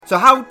So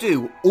how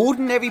do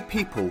ordinary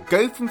people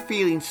go from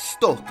feeling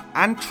stuck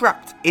and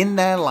trapped in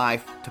their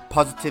life to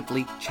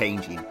positively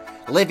changing,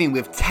 living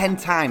with 10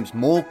 times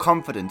more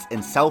confidence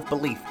and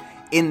self-belief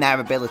in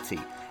their ability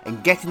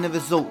and getting the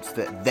results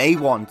that they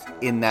want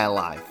in their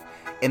life?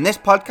 In this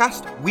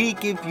podcast, we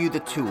give you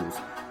the tools,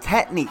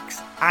 techniques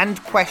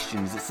and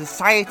questions that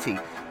society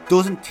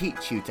doesn't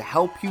teach you to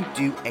help you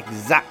do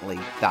exactly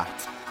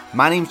that.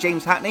 My name's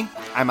James Hackney,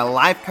 I'm a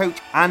life coach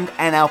and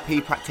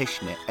NLP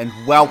practitioner, and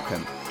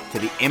welcome to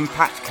the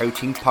Impact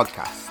Coaching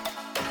Podcast.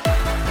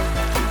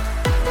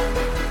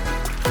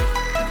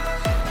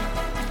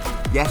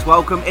 Yes,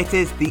 welcome. It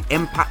is the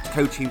Impact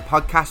Coaching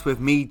Podcast with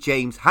me,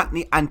 James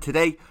Hackney, and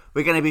today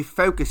we're going to be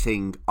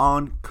focusing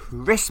on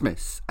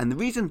Christmas. And the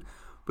reason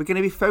we're going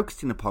to be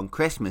focusing upon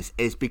Christmas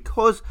is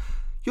because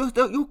your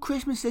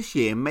Christmas this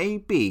year may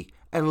be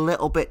a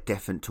little bit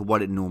different to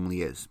what it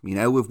normally is. You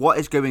know, with what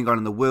is going on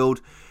in the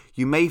world,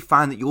 you may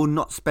find that you're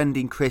not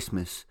spending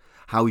Christmas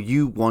how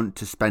you want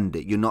to spend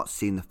it. You're not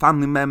seeing the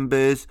family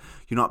members,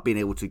 you're not being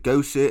able to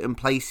go certain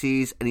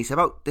places, and it's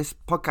about, this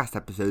podcast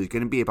episode is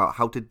going to be about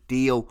how to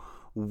deal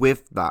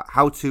with that,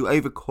 how to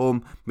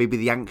overcome maybe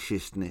the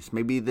anxiousness,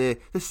 maybe the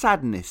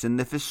sadness and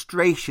the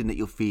frustration that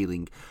you're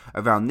feeling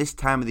around this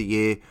time of the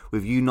year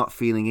with you not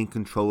feeling in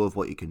control of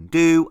what you can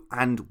do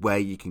and where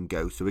you can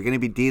go. So we're going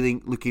to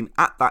be looking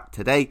at that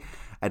today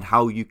and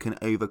how you can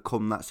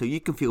overcome that so you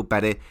can feel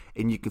better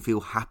and you can feel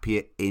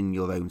happier in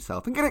your own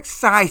self and get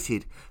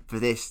excited for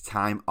this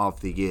time of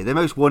the year, the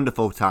most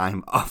wonderful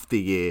time of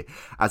the year,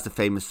 as the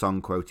famous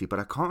song quoted, but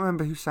I can't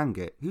remember who sang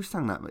it. Who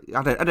sang that?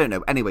 I don't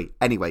know.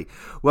 Anyway,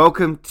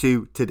 welcome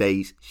to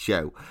today's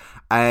show.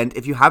 And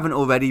if you haven't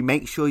already,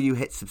 make sure you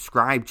hit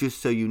subscribe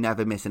just so you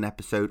never miss an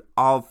episode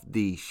of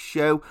the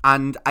show.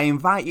 And I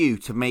invite you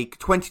to make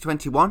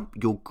 2021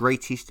 your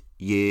greatest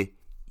year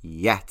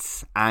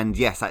yet. And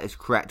yes, that is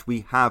correct.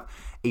 We have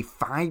a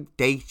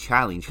 5-day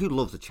challenge. Who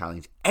loves a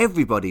challenge?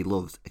 Everybody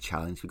loves a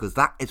challenge because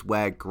that is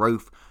where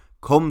growth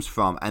comes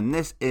from. And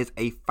this is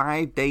a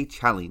 5-day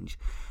challenge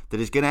that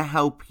is going to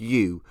help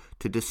you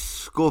to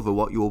discover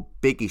what your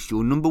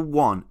number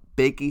one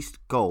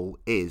biggest goal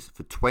is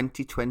for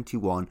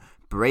 2021.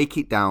 Break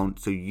it down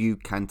so you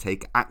can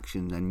take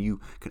action and you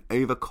can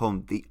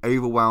overcome the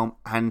overwhelm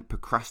and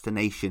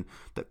procrastination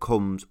that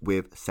comes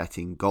with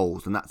setting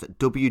goals. And that's at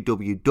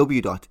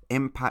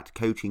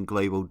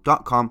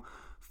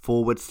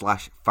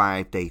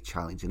www.impactcoachingglobal.com/5-day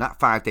challenge. And that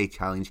 5-day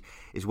challenge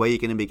is where you're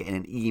going to be getting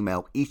an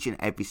email each and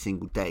every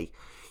single day.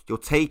 You'll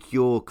take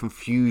your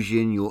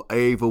confusion, your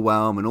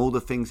overwhelm, and all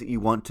the things that you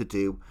want to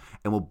do,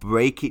 and we'll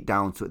break it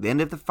down. So at the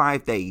end of the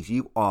 5 days,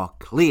 you are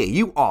clear,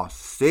 you are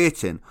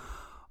certain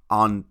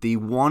on the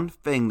one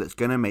thing that's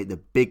going to make the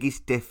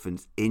biggest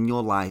difference in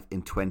your life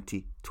in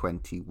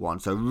 2021.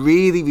 So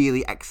really,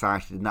 really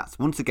excited. And that's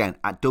once again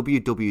at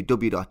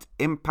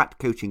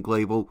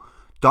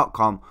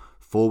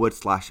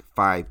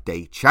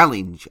www.impactcoachingglobal.com/5-day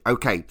challenge.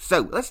 Okay,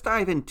 so let's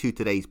dive into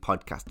today's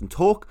podcast and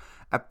talk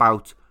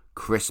about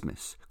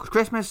Christmas.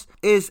 Christmas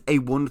is a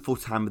wonderful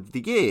time of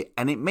the year,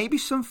 and it may be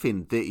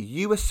something that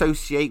you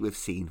associate with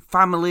seeing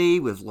family,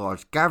 with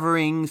large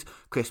gatherings,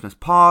 Christmas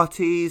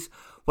parties,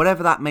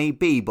 whatever that may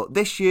be. But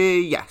this year,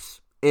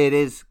 yes, it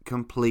is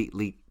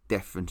completely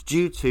different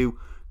due to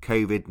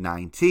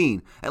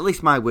COVID-19. At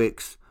least my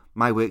works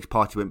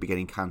party won't be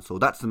getting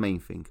cancelled. That's the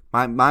main thing.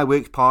 My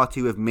works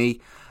party with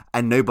me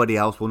and nobody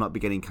else will not be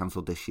getting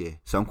cancelled this year.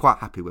 So I'm quite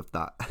happy with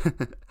that.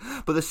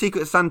 But the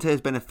Secret Santa has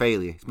been a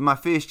failure. It's been my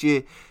first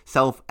year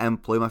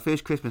self-employed, my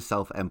first Christmas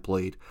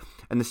self-employed.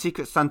 And the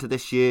Secret Santa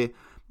this year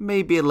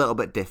may be a little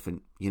bit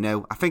different. You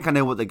know, I think I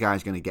know what the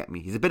guy's going to get me.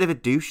 He's a bit of a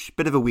douche,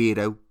 bit of a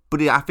weirdo,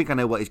 but I think I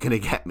know what he's going to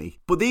get me.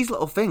 But these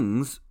little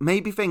things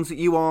may be things that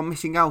you are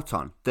missing out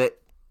on, that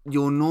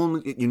you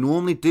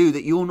normally do,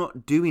 that you're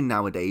not doing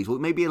nowadays, or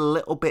it may be a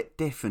little bit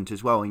different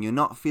as well, and you're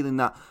not feeling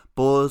that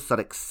buzz, that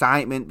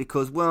excitement,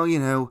 because, well, you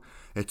know,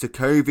 it's a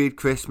COVID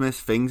Christmas,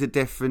 things are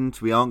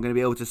different, we aren't going to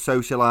be able to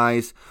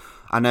socialise.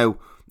 I know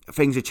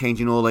things are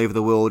changing all over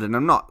the world, and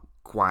I'm not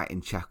quite in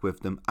check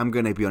with them. I'm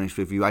going to be honest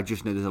with you, I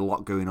just know there's a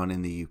lot going on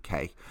in the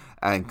UK,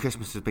 and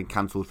Christmas has been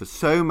cancelled for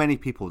so many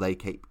people, they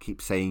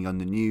keep saying on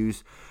the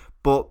news.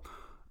 But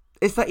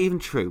is that even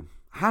true?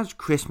 Has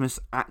Christmas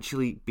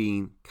actually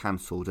been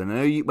cancelled? And I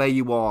know where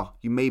you are,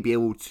 you may be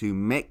able to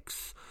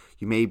mix,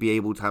 you may be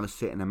able to have a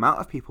certain amount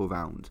of people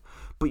around,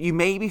 but you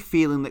may be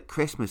feeling that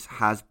Christmas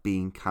has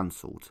been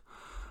cancelled.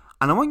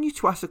 And I want you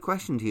to ask a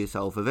question to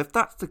yourself of, if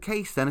that's the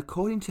case, then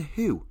according to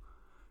who?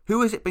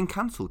 Who has it been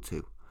cancelled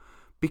to?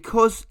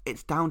 Because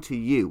it's down to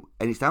you,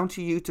 and it's down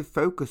to you to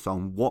focus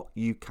on what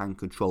you can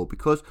control.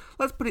 Because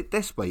let's put it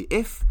this way,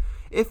 if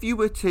you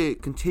were to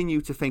continue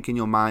to think in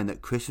your mind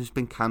that Christmas has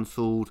been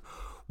cancelled,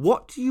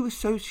 what do you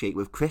associate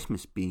with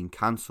Christmas being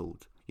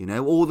cancelled? You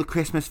know, all the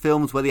Christmas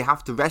films where they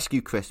have to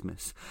rescue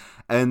Christmas,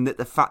 and that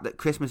the fact that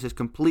Christmas is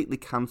completely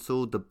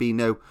cancelled, there'll be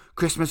no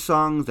Christmas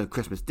songs, no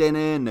Christmas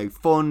dinner, no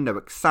fun, no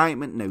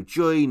excitement, no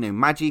joy, no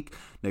magic,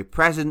 no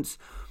presents.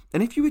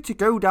 And if you were to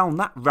go down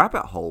that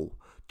rabbit hole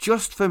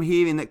just from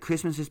hearing that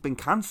Christmas has been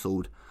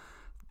cancelled,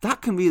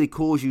 that can really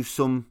cause you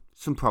some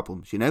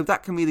problems, you know.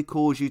 That can really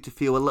cause you to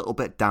feel a little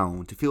bit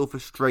down, to feel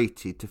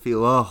frustrated, to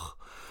feel, oh,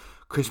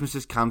 Christmas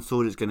is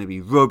cancelled, it's going to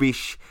be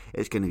rubbish,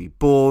 it's going to be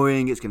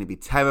boring, it's going to be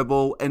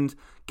terrible. And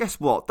guess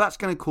what? That's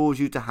going to cause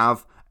you to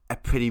have a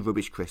pretty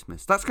rubbish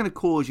Christmas. That's going to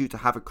cause you to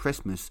have a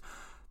Christmas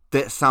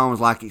that sounds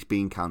like it's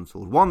being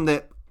cancelled. One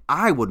that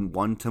I wouldn't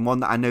want, and one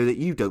that I know that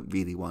you don't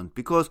really want.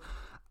 Because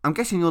I'm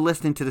guessing you're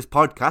listening to this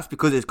podcast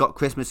because it's got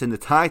Christmas in the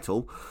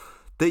title,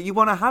 that you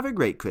want to have a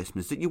great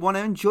Christmas, that you want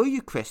to enjoy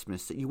your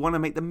Christmas, that you want to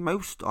make the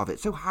most of it.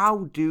 So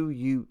how do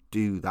you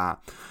do that?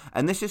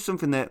 And this is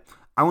something that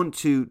I want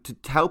to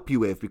help you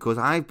with, because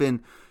I've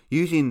been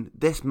using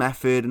this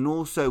method, and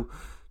also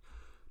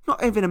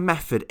not even a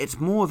method, it's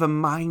more of a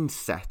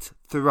mindset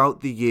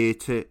throughout the year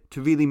to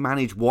really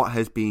manage what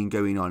has been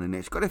going on. And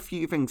it's got a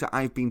few things that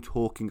I've been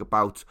talking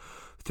about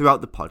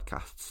throughout the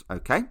podcasts,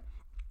 okay?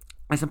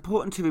 It's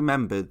important to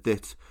remember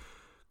that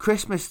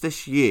Christmas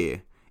this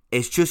year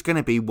is just going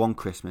to be one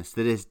Christmas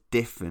that is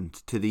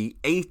different to the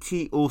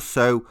 80 or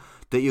so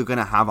that you're going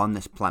to have on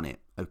this planet,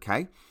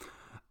 okay?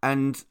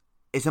 And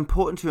it's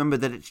important to remember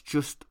that it's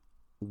just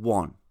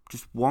one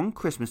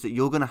Christmas that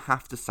you're going to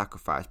have to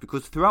sacrifice,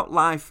 because throughout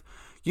life,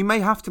 you may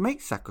have to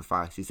make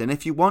sacrifices. And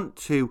if you want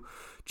to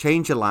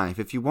change your life,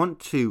 if you want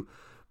to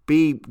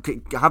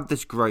have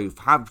this growth,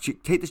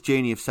 take this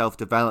journey of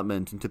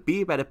self-development and to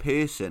be a better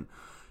person,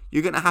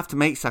 you're going to have to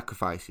make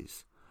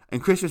sacrifices.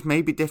 And Christmas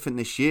may be different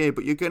this year,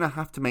 but you're going to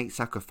have to make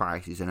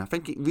sacrifices. And I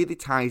think it really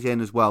ties in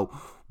as well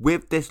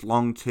with this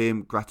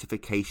long-term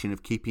gratification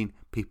of keeping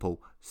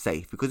people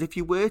safe. Because if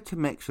you were to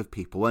mix with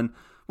people, and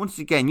once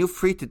again, you're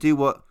free to do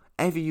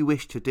whatever you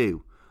wish to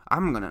do.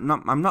 I'm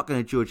not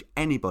going to judge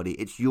anybody.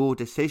 It's your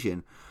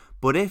decision.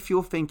 But if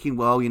you're thinking,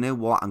 well, you know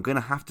what, I'm going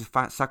to have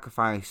to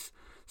sacrifice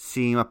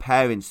seeing my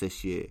parents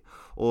this year,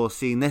 or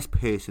seeing this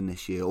person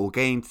this year, or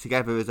getting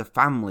together as a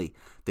family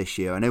this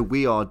year. I know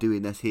we are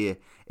doing this here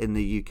in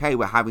the UK.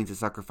 We're having to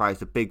sacrifice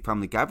the big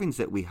family gatherings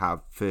that we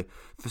have for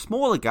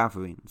smaller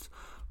gatherings.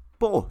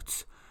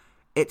 But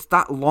it's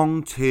that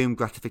long-term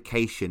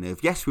gratification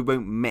of, yes, we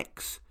won't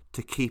mix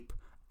to keep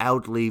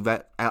elderly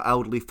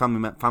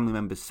family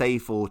members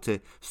safe, or to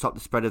stop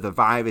the spread of the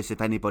virus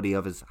if anybody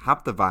of us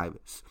have the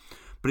virus.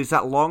 But it's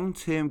that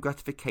long-term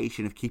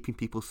gratification of keeping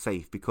people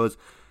safe, because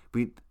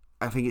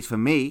I think it's for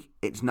me.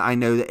 I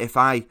know that if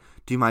I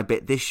do my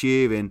bit this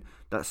year and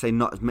let's say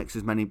not as mixed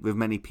with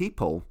many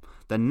people,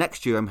 then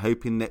next year I'm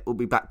hoping that we'll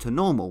be back to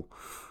normal.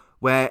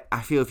 Where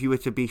I feel if you were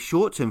to be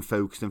short-term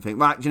focused and think,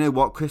 right, do you know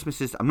what,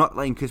 I'm not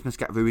letting Christmas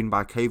get ruined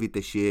by COVID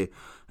this year,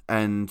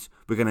 and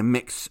we're going to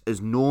mix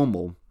as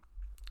normal.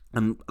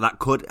 And that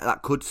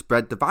could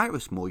spread the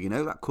virus more, you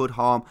know, that could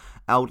harm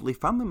elderly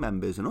family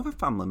members and other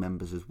family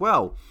members as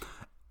well.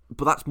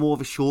 But that's more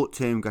of a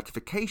short-term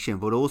gratification.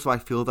 But also I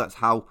feel that's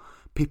how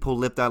people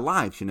live their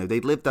lives, you know.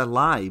 They live their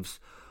lives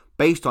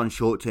based on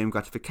short-term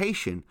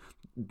gratification,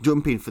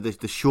 jumping for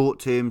the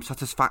short-term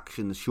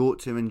satisfaction, the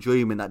short-term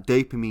enjoyment, that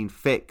dopamine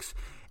fix,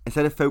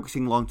 instead of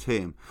focusing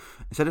long-term,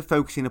 instead of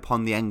focusing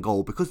upon the end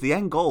goal. Because the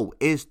end goal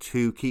is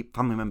to keep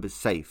family members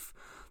safe.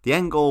 The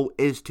end goal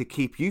is to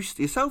keep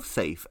yourself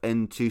safe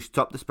and to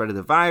stop the spread of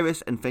the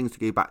virus and things to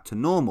go back to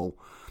normal.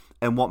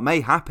 And what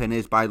may happen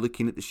is, by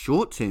looking at the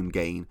short-term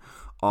gain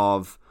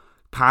of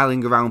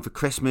piling around for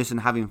Christmas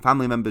and having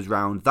family members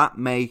around, that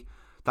may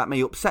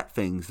upset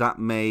things. That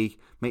may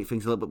make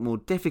things a little bit more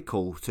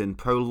difficult and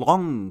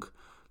prolong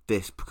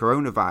this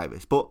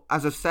coronavirus. But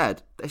as I've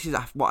said, this is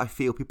what I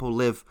feel people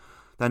live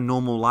their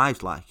normal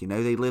lives like, you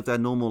know. They live their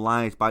normal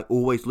lives by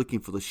always looking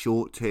for the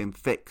short-term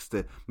fix,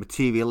 the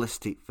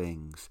materialistic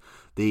things,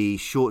 the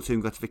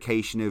short-term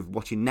gratification of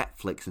watching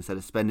Netflix instead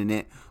of spending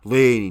it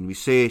learning,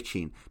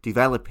 researching,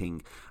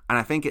 developing. And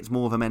I think it's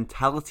more of a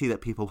mentality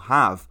that people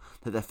have,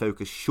 that they're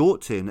focused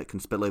short-term, that can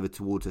spill over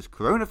towards this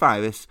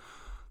coronavirus,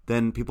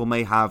 than people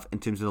may have in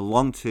terms of the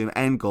long-term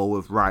end goal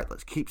of, right,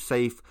 let's keep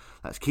safe,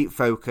 let's keep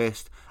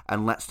focused,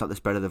 and let's stop the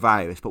spread of the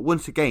virus. But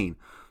once again,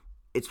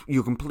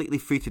 you're completely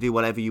free to do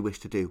whatever you wish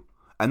to do.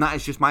 And that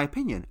is just my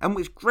opinion. And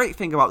what's great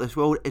thing about this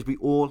world is we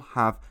all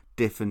have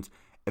different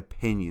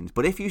opinions.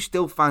 But if you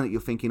still find that you're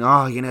thinking,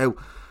 oh, you know,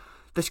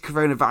 this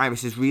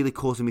coronavirus is really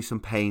causing me some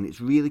pain, it's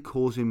really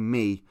causing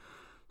me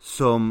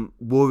some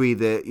worry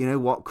that, you know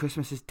what,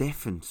 Christmas is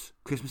different.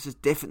 Christmas is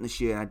different this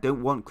year, and I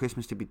don't want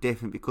Christmas to be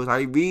different because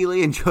I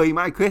really enjoy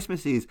my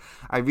Christmases.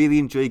 I really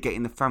enjoy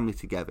getting the family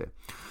together.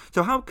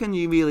 So how can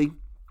you really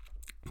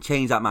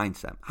change that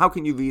mindset? How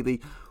can you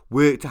really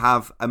work to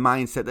have a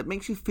mindset that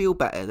makes you feel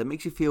better, that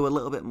makes you feel a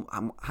little bit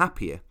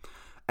happier?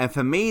 And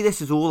for me, this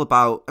is all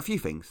about a few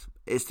things.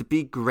 It's to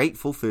be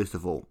grateful, first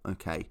of all,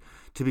 okay?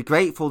 To be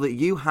grateful that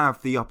you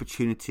have the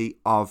opportunity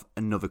of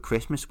another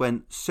Christmas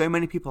when so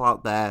many people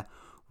out there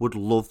would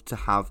love to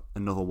have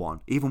another one,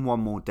 even one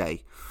more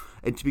day.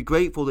 And to be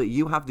grateful that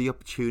you have the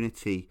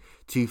opportunity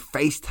to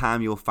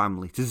FaceTime your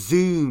family, to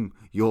Zoom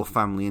your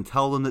family and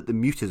tell them that the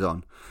mute is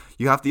on.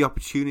 You have the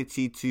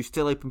opportunity to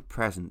still open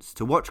presents,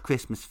 to watch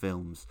Christmas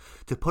films,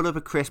 to put up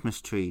a Christmas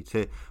tree,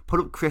 to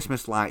put up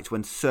Christmas lights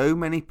when so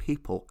many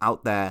people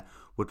out there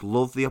would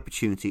love the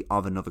opportunity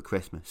of another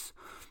Christmas.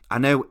 I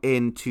know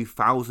in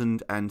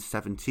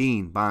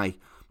 2017, my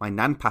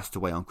nan passed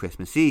away on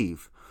Christmas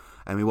Eve,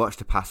 and we watched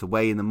her pass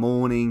away in the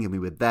morning, and we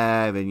were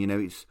there, and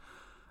it's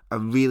a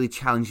really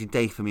challenging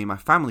day for me and my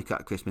family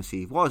that Christmas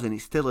Eve was, and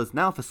it still is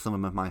now for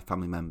some of my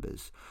family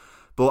members.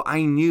 But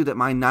I knew that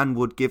my nan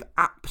would give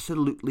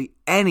absolutely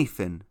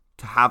anything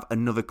to have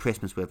another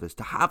Christmas with us,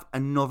 to have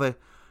another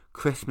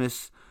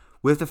Christmas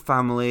with the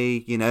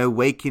family,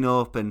 waking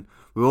up and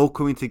we're all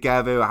coming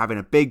together, having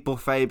a big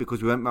buffet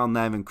because we went round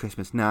there on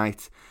Christmas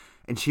night,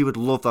 and she would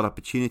love that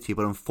opportunity.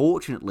 But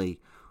unfortunately,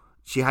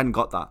 she hadn't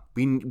got that.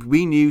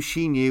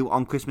 She knew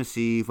on Christmas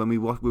Eve when we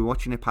were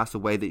watching her pass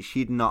away that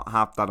she did not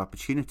have that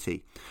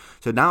opportunity.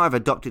 So now I've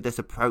adopted this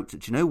approach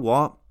that, you know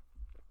what?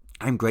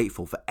 I'm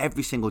grateful for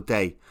every single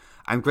day.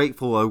 I'm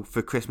grateful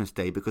for Christmas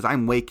Day because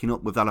I'm waking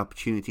up with that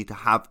opportunity to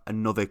have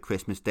another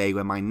Christmas Day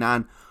where my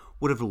nan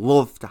would have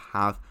loved to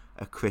have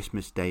a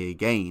Christmas Day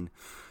again.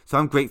 So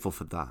I'm grateful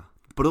for that.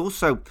 But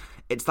also,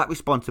 it's that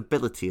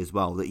responsibility as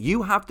well, that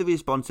you have the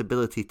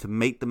responsibility to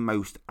make the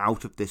most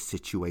out of this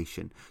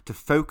situation, to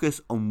focus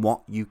on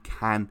what you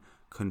can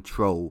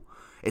control.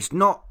 It's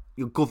not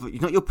your government,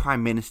 it's not your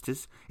prime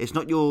ministers, it's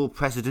not your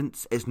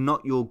presidents, it's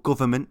not your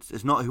government,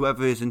 it's not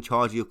whoever is in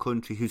charge of your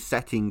country who's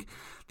setting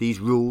these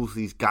rules,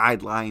 these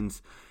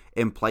guidelines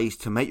in place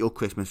to make your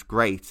Christmas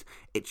great.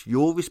 It's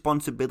your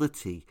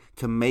responsibility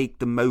to make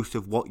the most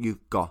of what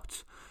you've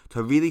got,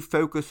 to really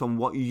focus on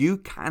what you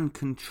can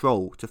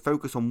control,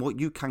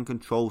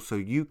 so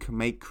you can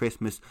make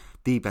Christmas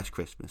the best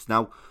Christmas.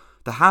 Now,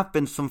 there have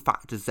been some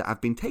factors that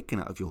have been taken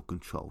out of your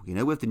control,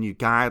 with the new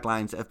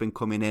guidelines that have been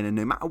coming in, and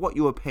no matter what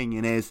your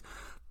opinion is,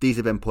 these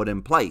have been put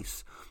in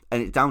place.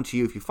 And it's down to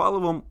you if you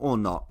follow them or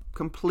not,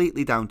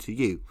 completely down to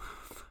you.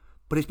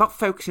 But it's about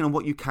focusing on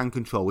what you can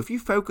control. If you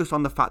focus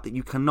on the fact that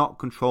you cannot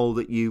control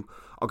that you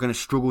are going to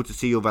struggle to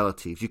see your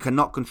relatives, you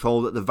cannot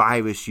control that the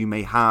virus you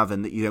may have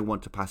and that you don't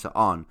want to pass it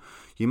on,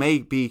 you may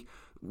be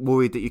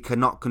worried that you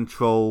cannot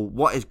control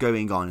what is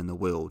going on in the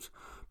world.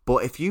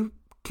 But if you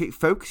keep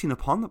focusing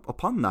upon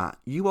that,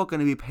 you're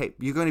going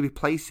to be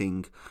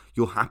placing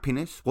your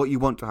happiness, what you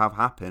want to have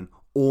happen,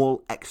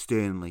 all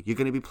externally. You're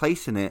going to be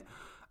placing it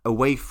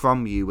away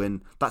from you,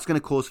 and that's going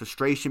to cause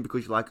frustration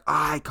because you're like,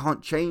 I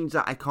can't change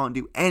that, I can't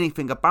do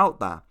anything about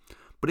that.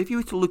 But if you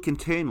were to look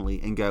internally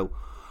and go,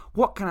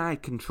 what can I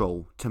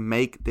control to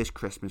make this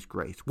Christmas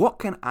great? What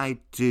can I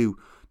do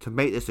to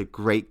make this a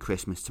great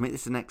Christmas, to make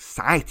this an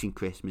exciting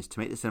Christmas, to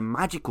make this a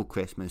magical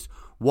Christmas?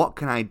 What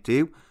can I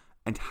do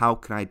and how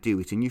can I do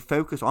it? And you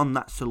focus on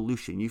that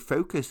solution. You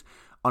focus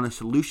on a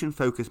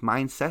solution-focused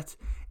mindset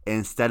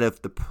instead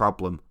of the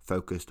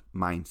problem-focused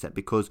mindset.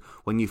 Because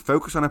when you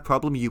focus on a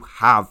problem, you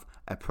have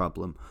a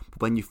problem.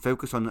 But when you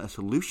focus on a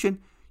solution,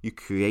 you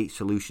create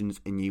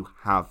solutions and you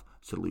have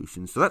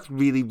solutions. So that's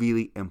really,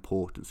 really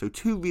important. So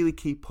 2 really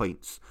key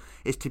points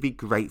is to be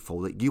grateful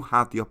that you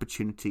have the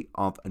opportunity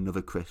of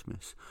another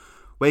Christmas.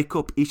 Wake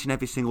up each and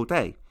every single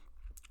day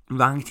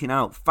writing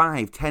out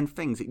 5-10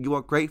 things that you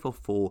are grateful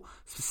for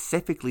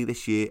specifically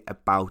this year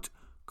about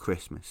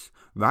Christmas.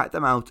 Write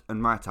them out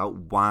and write out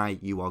why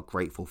you are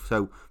grateful.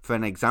 So for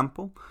an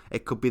example,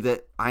 it could be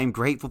that I'm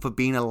grateful for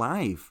being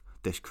alive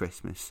this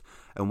Christmas.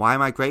 And why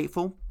am I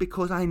grateful?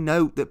 Because I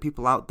know that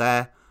people out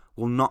there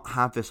will not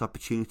have this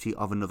opportunity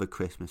of another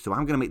Christmas. So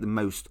I'm going to make the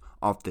most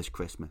of this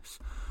Christmas.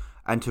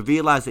 And to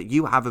realise that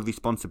you have a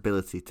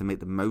responsibility to make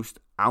the most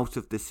out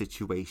of this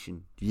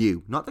situation.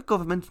 You, not the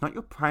government, not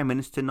your prime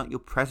minister, not your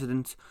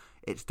president.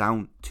 It's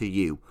down to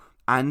you.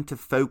 And to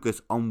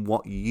focus on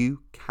what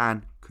you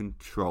can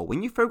control.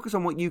 When you focus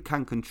on what you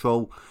can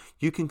control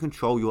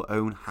your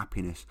own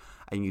happiness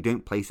and you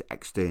don't place it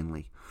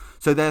externally.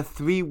 So there are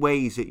 3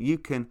 ways that you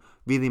can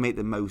really make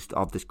the most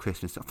of this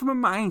Christmas from a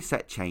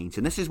mindset change.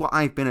 And this is what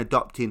I've been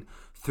adopting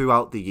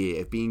throughout the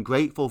year, being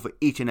grateful for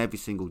each and every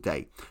single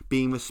day,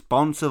 being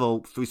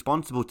responsible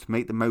to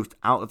make the most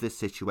out of this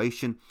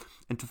situation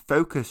and to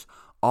focus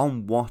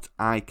on what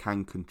I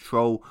can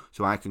control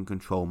so I can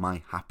control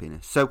my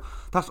happiness. So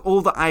that's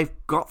all that I've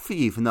got for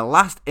you from the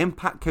last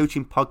Impact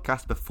Coaching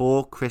podcast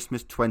before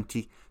Christmas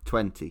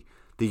 2020.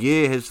 The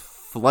year has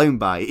flown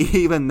by.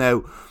 Even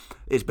though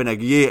it's been a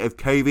year of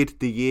COVID,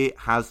 the year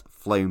has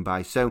flown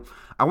by. So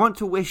I want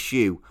to wish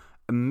you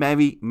a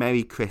Merry,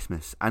 Merry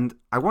Christmas. And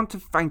I want to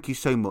thank you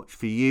so much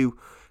for you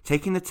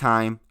taking the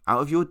time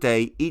out of your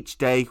day, each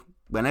day,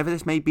 whenever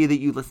this may be that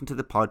you listen to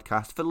the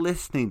podcast, for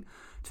listening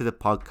to the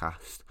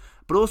podcast.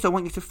 But also I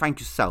want you to thank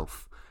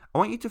yourself. I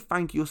want you to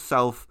thank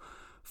yourself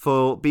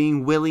for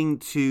being willing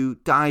to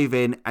dive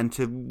in and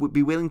to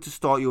be willing to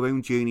start your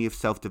own journey of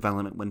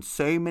self-development when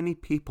so many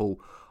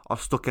people are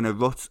stuck in a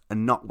rut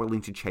and not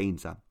willing to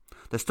change that.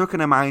 They're stuck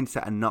in a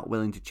mindset and not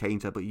willing to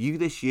change that. But you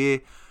this year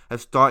have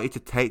started to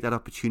take that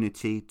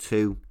opportunity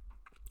to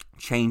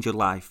change your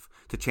life,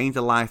 to change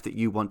the life that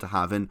you want to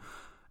have. And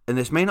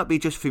this may not be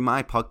just through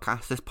my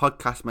podcast. This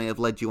podcast may have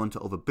led you on to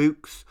other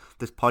books.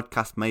 This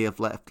podcast may have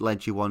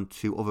led you on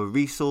to other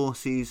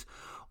resources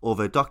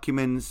other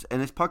documents,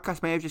 and this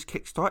podcast may have just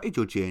kick-started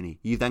your journey.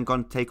 You've then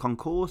gone to take on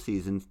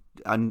courses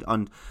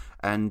and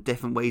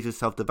different ways of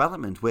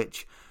self-development,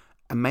 which,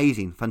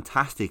 amazing,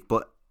 fantastic,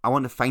 but I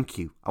want to thank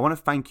you. I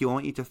want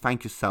you to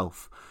thank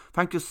yourself.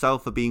 Thank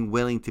yourself for being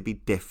willing to be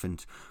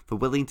different, for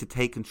willing to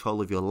take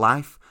control of your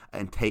life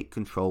and take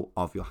control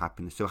of your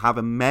happiness. So have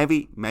a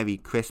Merry, Merry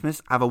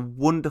Christmas. Have a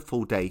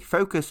wonderful day.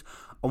 Focus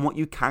on what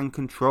you can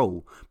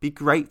control. Be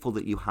grateful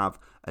that you have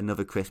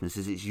another Christmas,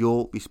 as it's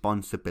your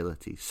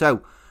responsibility.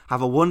 So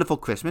have a wonderful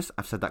Christmas.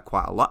 I've said that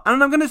quite a lot,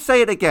 and I'm going to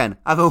say it again.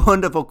 Have a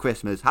wonderful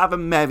Christmas. Have a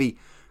Merry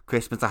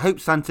Christmas. I hope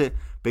Santa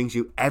brings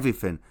you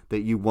everything that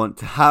you want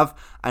to have,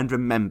 and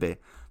remember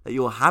that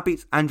your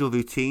habits and your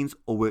routines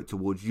will work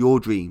towards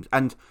your dreams.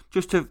 And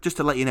just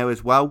to let you know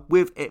as well,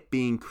 with it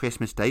being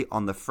Christmas Day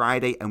on the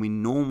Friday, and we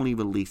normally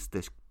release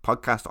this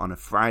podcast on a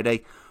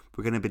Friday,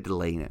 we're going to be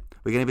delaying it.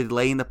 We're going to be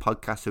delaying the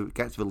podcast so it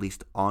gets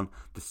released on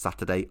the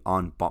Saturday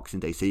on Boxing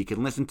Day. So you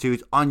can listen to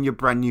it on your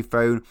brand new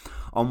phone,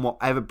 on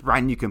whatever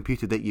brand new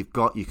computer that you've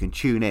got. You can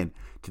tune in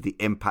to the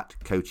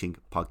Impact Coaching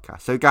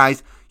Podcast. So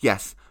guys,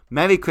 yes,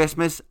 Merry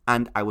Christmas,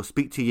 and I will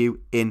speak to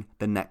you in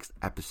the next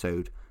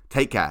episode.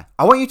 Take care.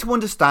 I want you to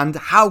understand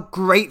how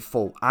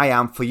grateful I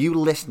am for you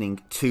listening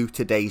to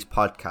today's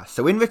podcast.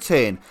 So in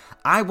return,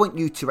 I want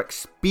you to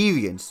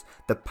experience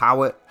the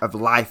power of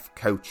life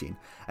coaching.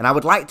 And I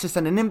would like to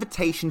send an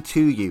invitation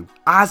to you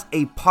as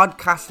a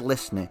podcast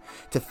listener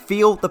to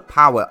feel the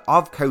power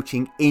of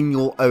coaching in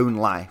your own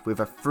life with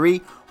a free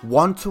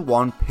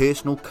one-to-one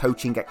personal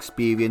coaching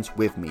experience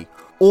with me.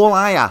 All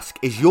I ask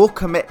is your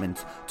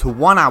commitment to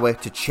 1 hour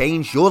to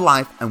change your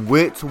life and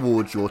work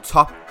towards your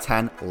top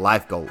 10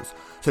 life goals.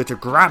 So to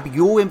grab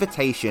your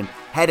invitation,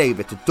 head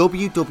over to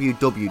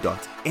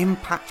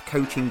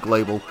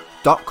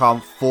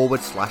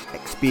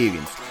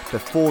www.impactcoachingglobal.com/experience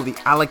before the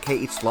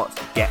allocated slots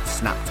get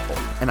snapped up.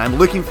 And I'm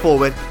looking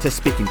forward to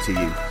speaking to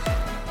you.